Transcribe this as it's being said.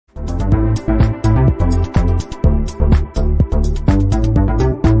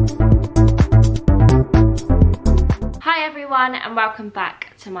everyone and welcome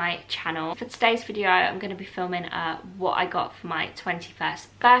back to my channel. For today's video I'm going to be filming what I got for my 21st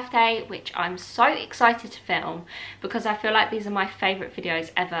birthday, which I'm so excited to film because I feel like these are my favourite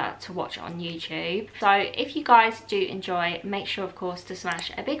videos ever to watch on YouTube. So if you guys do enjoy, make sure of course to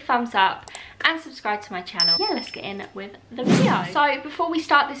smash a big thumbs up and subscribe to my channel. Yeah, let's get in with the video. So before we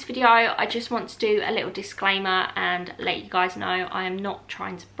start this video, I just want to do a little disclaimer and let you guys know I am not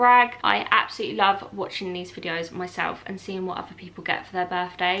trying to brag. I absolutely love watching these videos myself and seeing what other people get for their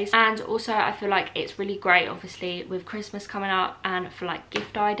birthdays, and also I feel like it's really great obviously with Christmas coming up and for like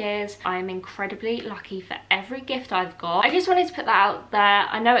gift ideas. I am incredibly lucky for every gift I've got. I just wanted to put that out there.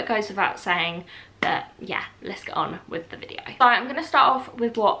 I know it goes without saying, but yeah, let's get on with the video. So I'm going to start off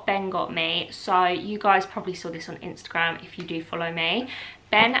with what Ben got me. So you guys probably saw this on Instagram if you do follow me.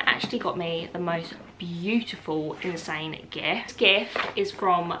 Ben actually got me the most beautiful, insane gift. This gift is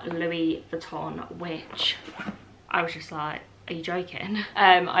from Louis Vuitton, which I was just like, are you joking?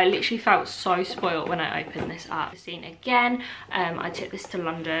 I literally felt so spoiled when I opened this up. Seen again, I took this to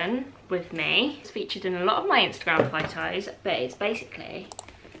London with me. It's featured in a lot of my Instagram photos, but it's basically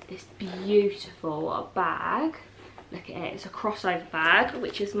this beautiful bag. Look at it, it's a crossover bag,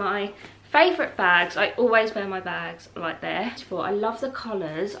 which is my favourite bags. I always wear my bags like this. I love the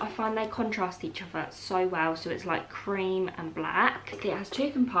colours. I find they contrast each other so well. So it's like cream and black. It has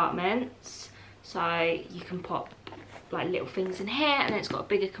two compartments, so you can pop like little things in here, and then it's got a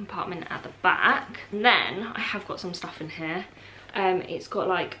bigger compartment at the back. And then I have got some stuff in here. It's got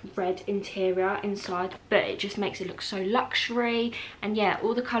like red interior inside, but it just makes it look so luxury, and yeah,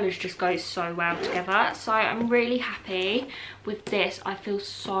 all the colours just go so well together. So I'm really happy with this. I feel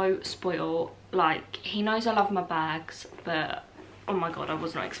so spoiled. Like, he knows I love my bags, but oh my god, I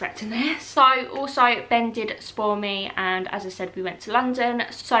was not expecting this. So also Ben did spoil me, and as I said, we went to London.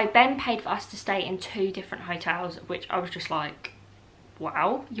 So Ben paid for us to stay in 2 different hotels, which I was just like,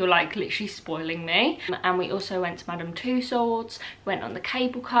 wow, you're like literally spoiling me. And we also went to Madame Tussauds, went on the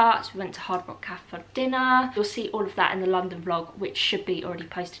cable cars, we went to Hard Rock Cafe for dinner. You'll see all of that in the London vlog, which should be already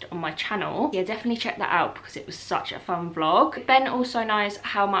posted on my channel. Yeah, definitely check that out because it was such a fun vlog. Ben also knows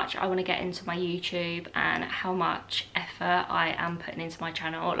how much I want to get into my YouTube and how much effort I am putting into my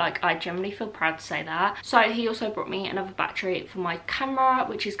channel. Like, I generally feel proud to say that. So he also brought me another battery for my camera,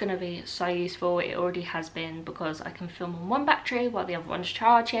 which is going to be so useful. It already has been, because I can film on one battery while the other one's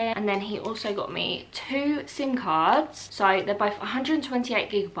charging. And then he also got me 2 SIM cards, so they're both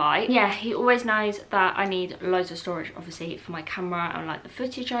 128GB. Yeah, he always knows that I need loads of storage obviously for my camera and like the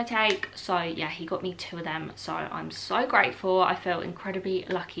footage I take. So yeah, he got me 2 of them, so I'm so grateful. I feel incredibly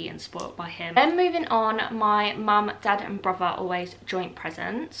lucky and spoiled by him. Then moving on, my mum, dad and brother always joint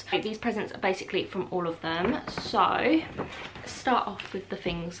presents. These presents are basically from all of them. So start off with the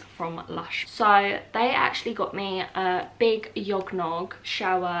things from Lush. So they actually got me a big Yognog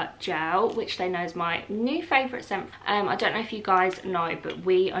shower gel, which they know is my new favourite scent. I don't know if you guys know, but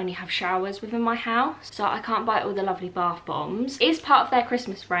we only have showers within my house, so I can't buy all the lovely bath bombs. It is part of their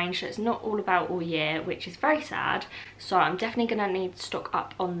Christmas range, so it's not all about all year, which is very sad. So I'm definitely going to need to stock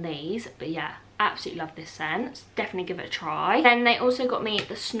up on these, but yeah, absolutely love this scent. Definitely give it a try. Then they also got me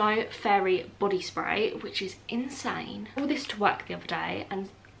the Snow Fairy body spray, which is insane. All this to work the other day, and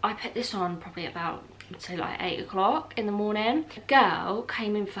I put this on probably about, I'd say like 8 o'clock in the morning. A girl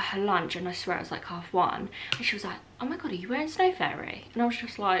came in for her lunch, and I swear it was like 1:30, and she was like, oh my god, are you wearing Snow Fairy? And I was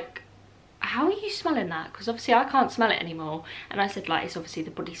just like, how are you smelling that? Because obviously I can't smell it anymore. And I said like, it's obviously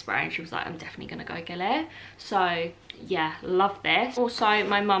the body spray, and she was like, I'm definitely gonna go get it. So yeah, love this. Also,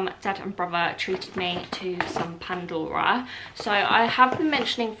 my mum, dad and brother treated me to some Pandora. So I have been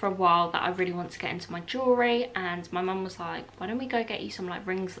mentioning for a while that I really want to get into my jewellery, and my mum was like, why don't we go get you some like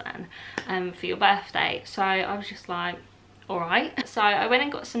rings then for your birthday? So I was just like, alright. So I went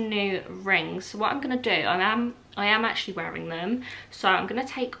and got some new rings. So what I'm gonna do, I am actually wearing them, so I'm gonna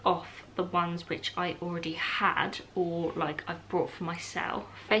take off the ones which I already had, or like I've brought for myself.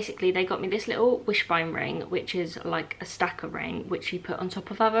 Basically they got me this little wishbone ring, which is like a stacker ring which you put on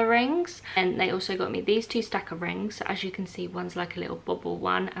top of other rings, and they also got me these 2 stacker rings. So as you can see, one's like a little bubble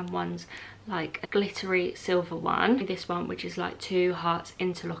one and one's like a glittery silver one. This one, which is like 2 hearts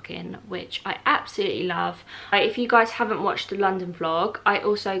interlocking, which I absolutely love. If you guys haven't watched the London vlog, I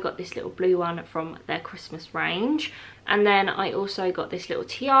also got this little blue one from their Christmas range, And then I also got this little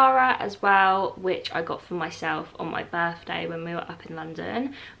tiara as well, which I got for myself on my birthday when we were up in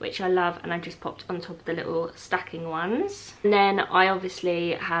London, which I love, and I just popped on top of the little stacking ones. And then I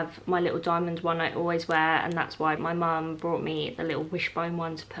obviously have my little diamond one I always wear, and that's why my mum brought me the little wishbone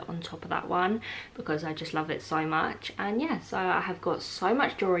one to put on top of that one, because I just love it so much. And yeah, so I have got so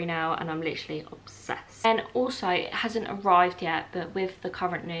much jewellery now and I'm literally obsessed. And also, it hasn't arrived yet, but with the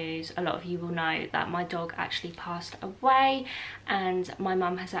current news, a lot of you will know that my dog actually passed away, and my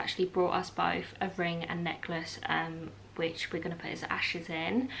mum has actually brought us both a ring and necklace, which we're going to put his ashes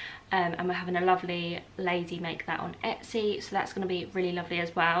in, and we're having a lovely lady make that on Etsy, so that's going to be really lovely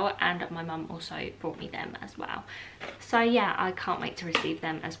as well. And my mum also brought me them as well, so yeah, I can't wait to receive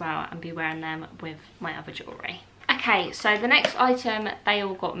them as well and be wearing them with my other jewellery. Okay, so the next item they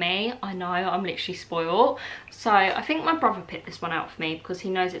all got me. I know, I'm literally spoiled. So I think my brother picked this one out for me because he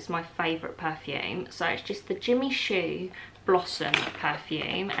knows it's my favourite perfume. So it's just the Jimmy Choo Blossom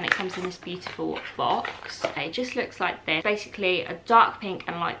perfume, and it comes in this beautiful box. It just looks like this, basically a dark pink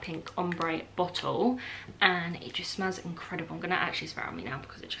and light pink ombre bottle, and it just smells incredible. I'm gonna actually spray it on me now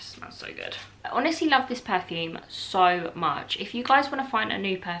because it just smells so good. I honestly love this perfume so much. If you guys want to find a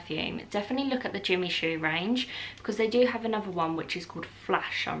new perfume, definitely look at the Jimmy Choo range, because they do have another one which is called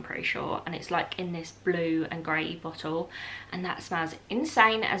Flash, I'm pretty sure, and it's like in this blue and grey bottle, and that smells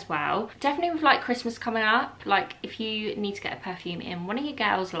insane as well. Definitely with like Christmas coming up, like if you need to get a perfume in one of your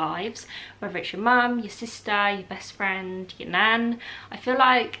girls' lives, whether it's your mum, your sister, your best friend, your nan, I feel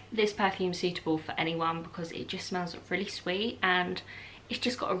like this perfume is suitable for anyone because it just smells really sweet and it's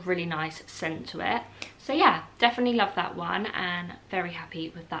just got a really nice scent to it. So yeah, definitely love that one and very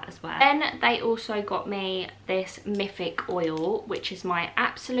happy with that as well. Then they also got me this Mythic oil, which is my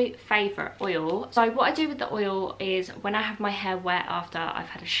absolute favourite oil. So what I do with the oil is when I have my hair wet after I've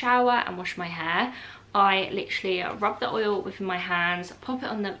had a shower and washed my hair, I literally rub the oil within my hands, pop it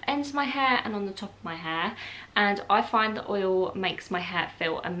on the ends of my hair and on the top of my hair, and I find the oil makes my hair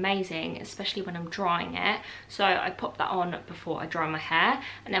feel amazing, especially when I'm drying it. So I pop that on before I dry my hair,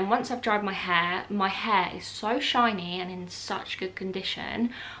 and then once I've dried my hair is so shiny and in such good condition.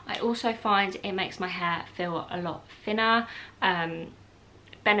 I also find it makes my hair feel a lot thinner.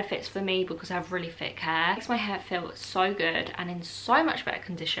 Benefits for me because I have really thick hair. It makes my hair feel so good and in so much better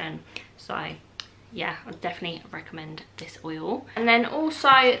condition. So yeah, I definitely recommend this oil. And then also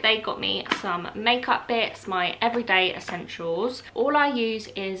they got me some makeup bits, my everyday essentials. All I use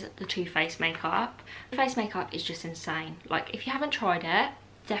is the Too Faced makeup. Too Faced makeup is just insane. Like, if you haven't tried it,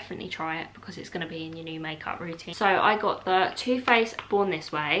 definitely try it because it's going to be in your new makeup routine. So I got the Too Faced Born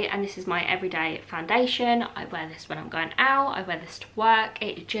This Way, and this is my everyday foundation. I wear this when I'm going out, I wear this to work.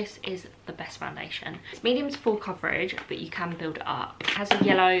 It just is the best foundation. It's medium to full coverage, but you can build it up. It has a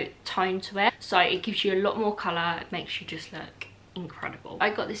yellow tone to it, so it gives you a lot more colour. It makes you just look incredible.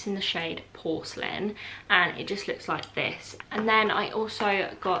 I got this in the shade Porcelain and it just looks like this. And then I also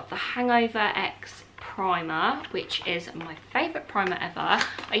got the Hangover X primer, which is my favourite primer ever.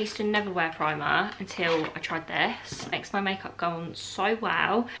 I used to never wear primer until I tried this. It makes my makeup go on so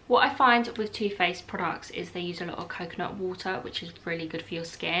well. What I find with Too Faced products is they use a lot of coconut water, which is really good for your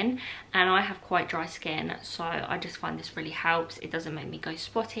skin, and I have quite dry skin, so I just find this really helps. It doesn't make me go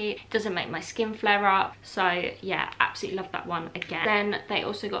spotty, it doesn't make my skin flare up, so yeah, absolutely love that one again. Then they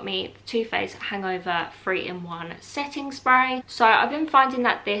also got me the Too Faced Hangover 3-in-1 setting spray. So I've been finding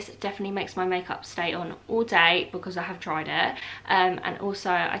that this definitely makes my makeup stay on all day because I have tried it, and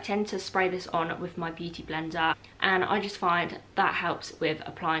also I tend to spray this on with my beauty blender, and I just find that helps with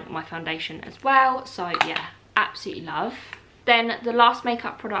applying my foundation as well. So yeah, absolutely love. Then the last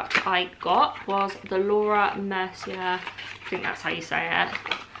makeup product I got was the Laura Mercier, I think that's how you say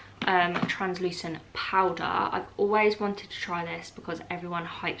it, translucent powder. I've always wanted to try this because everyone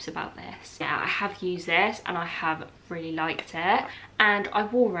hypes about this. Yeah, I have used this and I have really liked it, and I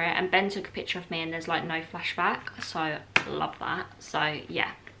wore it and Ben took a picture of me and there's like no flashback, so love that. So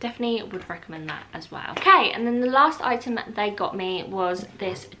yeah, definitely would recommend that as well. Okay, and then the last item that they got me was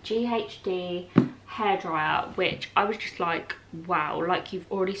this GHD hairdryer, which I was just like, wow, like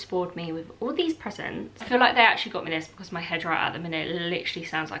you've already spoiled me with all these presents. I feel like they actually got me this because my hairdryer at the minute literally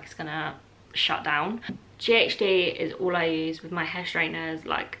sounds like it's gonna shut down. GHD is all I use with my hair straighteners,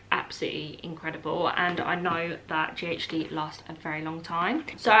 like absolutely incredible, and I know that GHD lasts a very long time.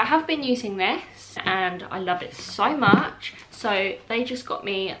 So I have been using this and I love it so much. So they just got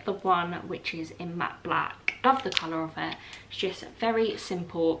me the one which is in matte black. Love the colour of it. It's just very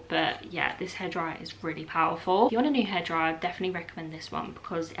simple, but yeah, this hairdryer is really powerful. If you want a new hairdryer, I definitely recommend this one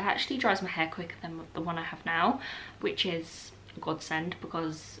because it actually dries my hair quicker than the one I have now, which is a godsend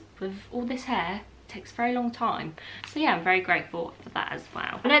because with all this hair, takes a very long time. So yeah, I'm very grateful for that as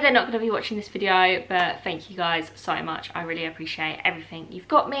well. I know they're not going to be watching this video, but thank you guys so much. I really appreciate everything you've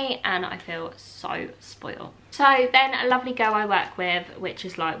got me, and I feel so spoiled. So then a lovely girl I work with, which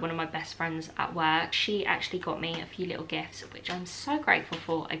is like one of my best friends at work, she actually got me a few little gifts, which I'm so grateful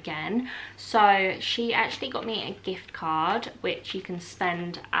for again. So she actually got me a gift card, which you can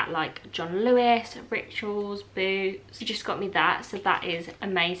spend at like John Lewis, Rituals, Boots. She just got me that, so that is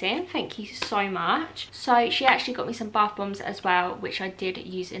amazing. Thank you so much. So she actually got me some bath bombs as well, which I did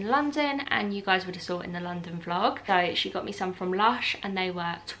use in London, and you guys would have saw in the London vlog. So she got me some from Lush, and they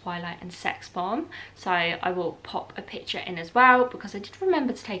were Twilight and Sex Bomb. So I will pop a picture in as well, because I did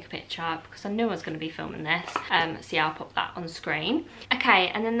remember to take a picture because I knew I was going to be filming this. So yeah, I'll pop that on screen. Okay,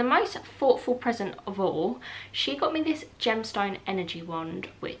 and then the most thoughtful present of all, she got me this gemstone energy wand,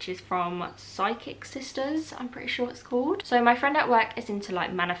 which is from Psychic Sisters, I'm pretty sure it's called. So my friend at work is into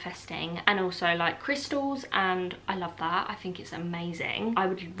like manifesting and also like crystals, and I love that. I think it's amazing. I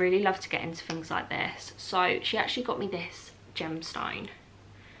would really love to get into things like this. So she actually got me this gemstone,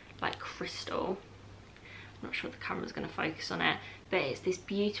 like crystal. I'm not sure if the camera's going to focus on it, but it's this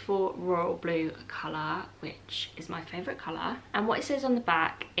beautiful royal blue colour, which is my favourite colour. And what it says on the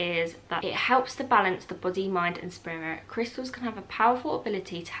back is that it helps to balance the body, mind and spirit. Crystals can have a powerful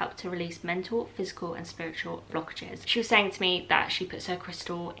ability to help to release mental, physical and spiritual blockages. She was saying to me that she puts her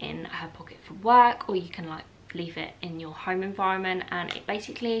crystal in her pocket for work, or you can like leave it in your home environment, and it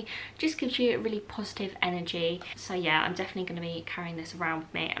basically just gives you a really positive energy. So yeah, I'm definitely going to be carrying this around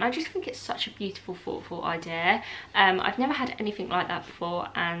with me, and I just think it's such a beautiful, thoughtful idea. I've never had anything like that before,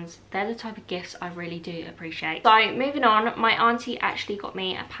 and they're the type of gifts I really do appreciate. So moving on, my auntie actually got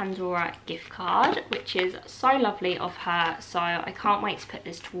me a Pandora gift card, which is so lovely of her. So I can't wait to put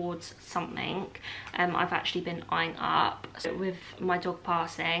this towards something I've actually been eyeing up. So with my dog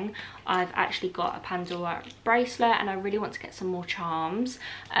passing, I've actually got a Pandora bracelet, and I really want to get some more charms,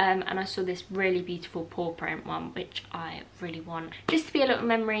 and I saw this really beautiful paw print one, which I really want, just to be a little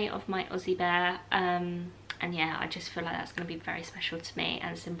memory of my Aussie bear. And yeah, I just feel like that's going to be very special to me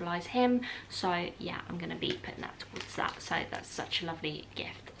and symbolise him. So yeah, I'm going to be putting that towards that. So that's such a lovely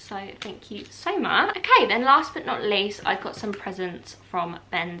gift. So thank you so much. Okay, then last but not least, I got some presents from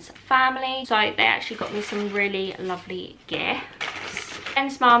Ben's family. So they actually got me some really lovely gifts.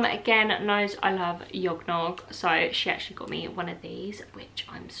 Ben's mum, again, knows I love Yog Nog, so she actually got me one of these, which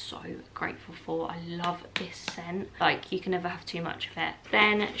I'm so grateful for. I love this scent. Like, you can never have too much of it.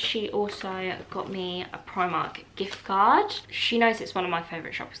 Then she also got me a Primark gift card. She knows it's one of my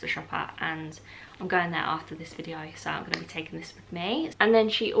favourite shops to shop at, and I'm going there after this video, so I'm going to be taking this with me. And then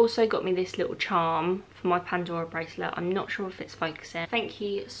she also got me this little charm for my Pandora bracelet. I'm not sure if it's focusing. Thank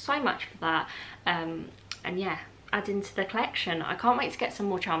you so much for that. And yeah, add into the collection. I can't wait to get some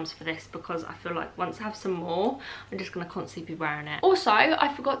more charms for this, because I feel like once I have some more, I'm just going to constantly be wearing it. Also,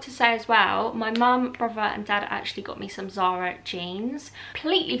 I forgot to say as well, my mum, brother and dad actually got me some Zara jeans.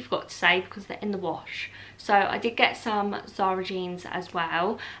 Completely forgot to say, because they're in the wash. So I did get some Zara jeans as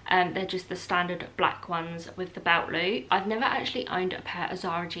well. They're just the standard black ones with the belt loop. I've never actually owned a pair of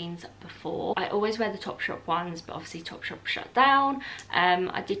Zara jeans before. I always wear the Topshop ones, but obviously Topshop shut down.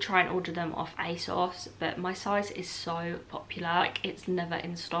 I did try and order them off ASOS, but my size is so popular, like it's never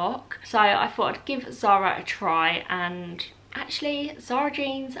in stock. So I thought I'd give Zara a try, and actually Zara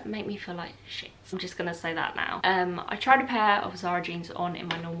jeans make me feel like shit. I'm just gonna say that now. I tried a pair of Zara jeans on in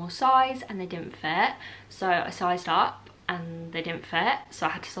my normal size and they didn't fit, so I sized up and they didn't fit, so I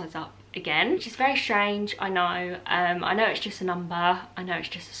had to size up again, which is very strange. I know it's just a number, I know it's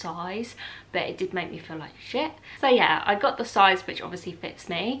just a size, but it did make me feel like shit. So yeah, I got the size which obviously fits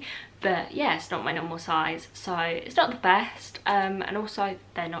me, but yeah, it's not my normal size, so it's not the best. And also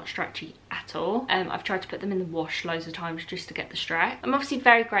they're not stretchy at all. I've tried to put them in the wash loads of times just to get the stretch. I'm obviously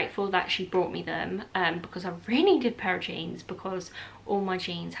very grateful that she brought me them, because I really needed a pair of jeans, because all my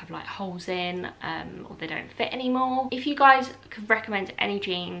jeans have like holes in, or they don't fit anymore. If you guys could recommend any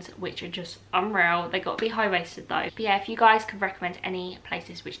jeans which are just unreal, they got to be high-waisted though. But yeah, if you guys could recommend any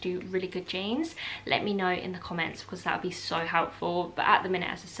places which do really good jeans, let me know in the comments, because that would be so helpful. But at the minute,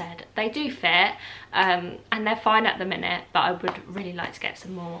 as I said, they do fit, and they're fine at the minute, but I would really like to get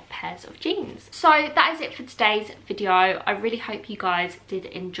some more pairs of jeans. So that is it for today's video. I really hope you guys did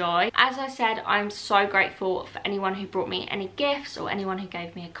enjoy. As I said, I'm so grateful for anyone who brought me any gifts, or anyone who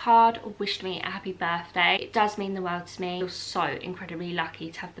gave me a card or wished me a happy birthday. It does mean the world to me. I feel so incredibly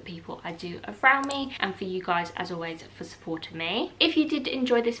lucky to have the people I do around me, and for you guys as always for supporting me. If you did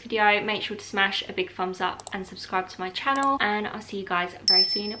enjoy this video, make sure to smash a big thumbs up and subscribe to my channel, and I'll see you guys very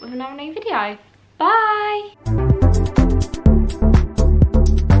soon with another new video. Bye!